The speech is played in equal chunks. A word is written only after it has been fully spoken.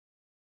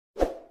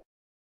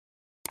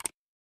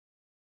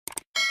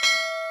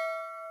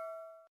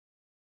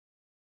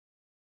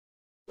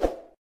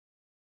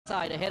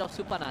side ahead of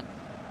Supanan.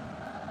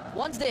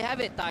 Once they have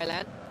it,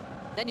 Thailand,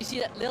 then you see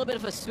that little bit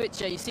of a switch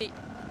here. You see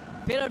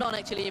Piradon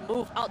actually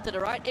move out to the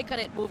right,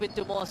 Ekanet move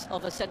into more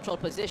of a central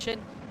position.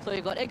 So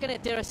you've got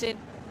Ekanet, Tirasin,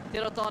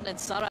 Tiraton and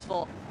Saras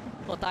for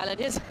Thailand.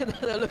 Here's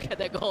another look at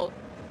that goal.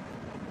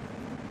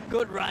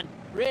 Good run,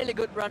 really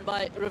good run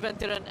by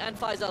Ruventhiran and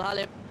Faisal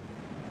Halim.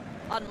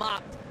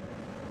 Unmarked.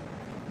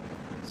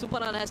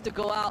 Supanan has to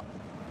go out,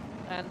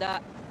 and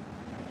they're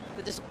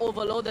just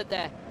overloaded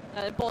there.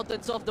 The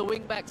importance of the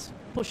wing backs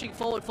pushing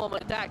forward from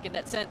an attack in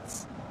that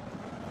sense.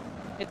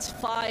 It's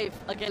 5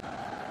 again.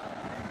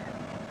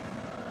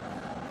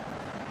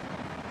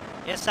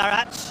 Here's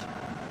Sarach.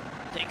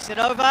 Takes it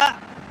over.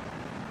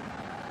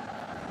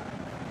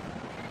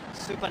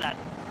 Supanan.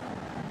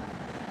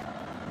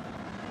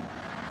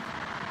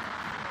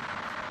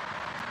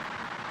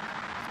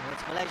 So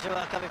it's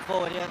Malaysia coming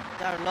forward here.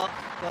 Darren Lock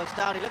goes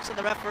down. He looks at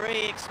the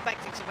referee,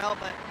 expecting some help,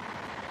 but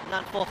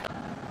none for.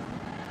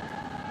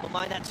 Don't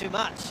mind that too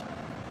much.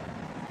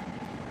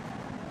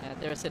 Yeah,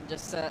 Tirasin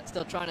just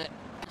still trying to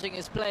judging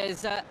his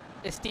players,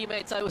 his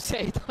teammates, I would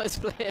say, not his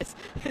players,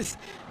 his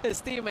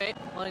teammate,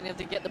 wanting him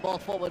to get the ball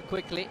forward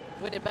quickly,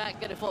 win it back,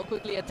 get it forward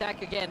quickly,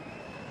 attack again.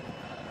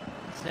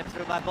 Slip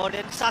through by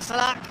Bodin,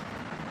 Sasalak.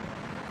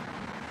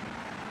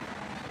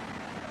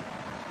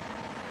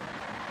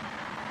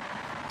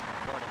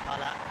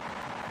 Pala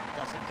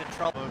doesn't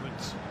control.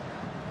 Moment.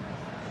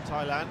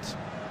 Thailand.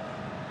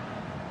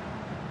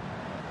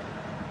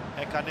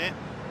 Ekanet.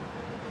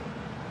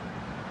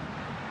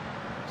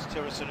 It's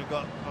Tirasin who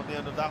got on the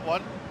end of that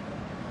one.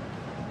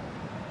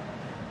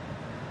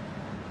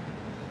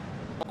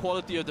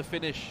 Quality of the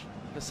finish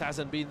just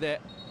hasn't been there,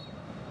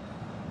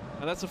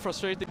 and that's a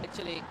frustrating.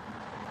 Actually,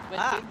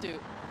 went into.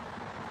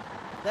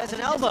 There's an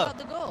elbow.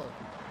 The goal.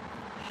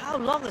 How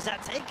long has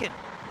that taken?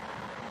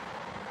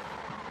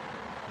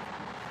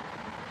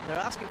 They're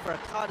asking for a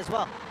card as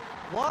well.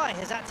 Why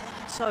has that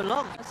taken so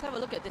long? Let's have a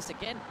look at this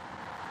again.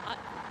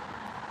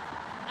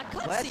 I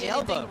can't see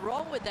anything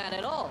wrong with that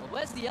at all.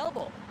 Where's the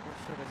elbow?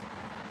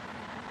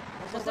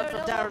 Was there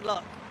from Darren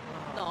Lock?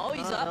 No,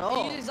 he's up.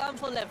 He uses his arm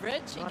for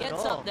leverage. He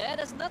gets up there.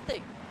 There's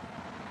nothing.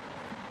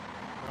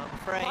 I'm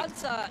afraid.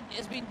 Pansa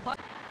has been.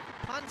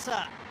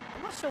 Pansa.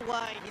 I'm not sure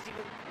why he's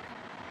even.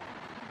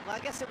 Well, I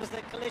guess it was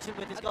the collision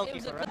with his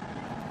goalkeeper. Right?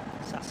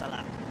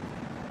 Sasalak.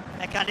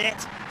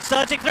 Ekanet.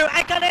 Surging through.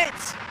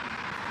 Ekanet!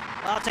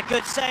 Oh, it's a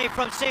good save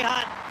from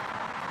Sihan.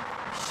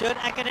 Should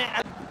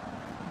Ekanet.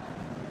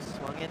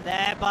 Swung in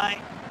there by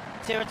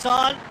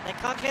Tiraton. They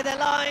can't clear their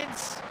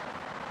lines.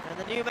 And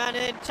the new man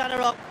in,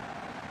 Chanarong.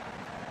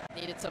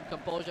 Needed some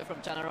composure from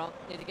Chanarong.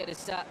 Need to get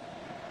his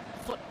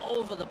foot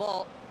over the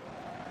ball.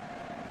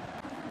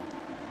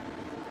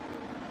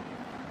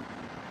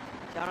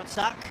 Jaron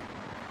Sak.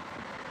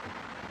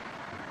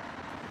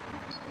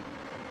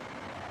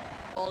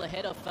 All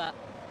ahead of the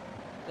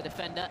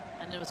defender,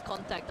 and there was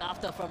contact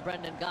after from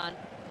Brendan Gunn.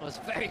 It was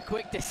very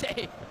quick to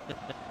say.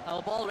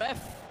 Our ball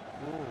ref.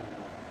 Ooh.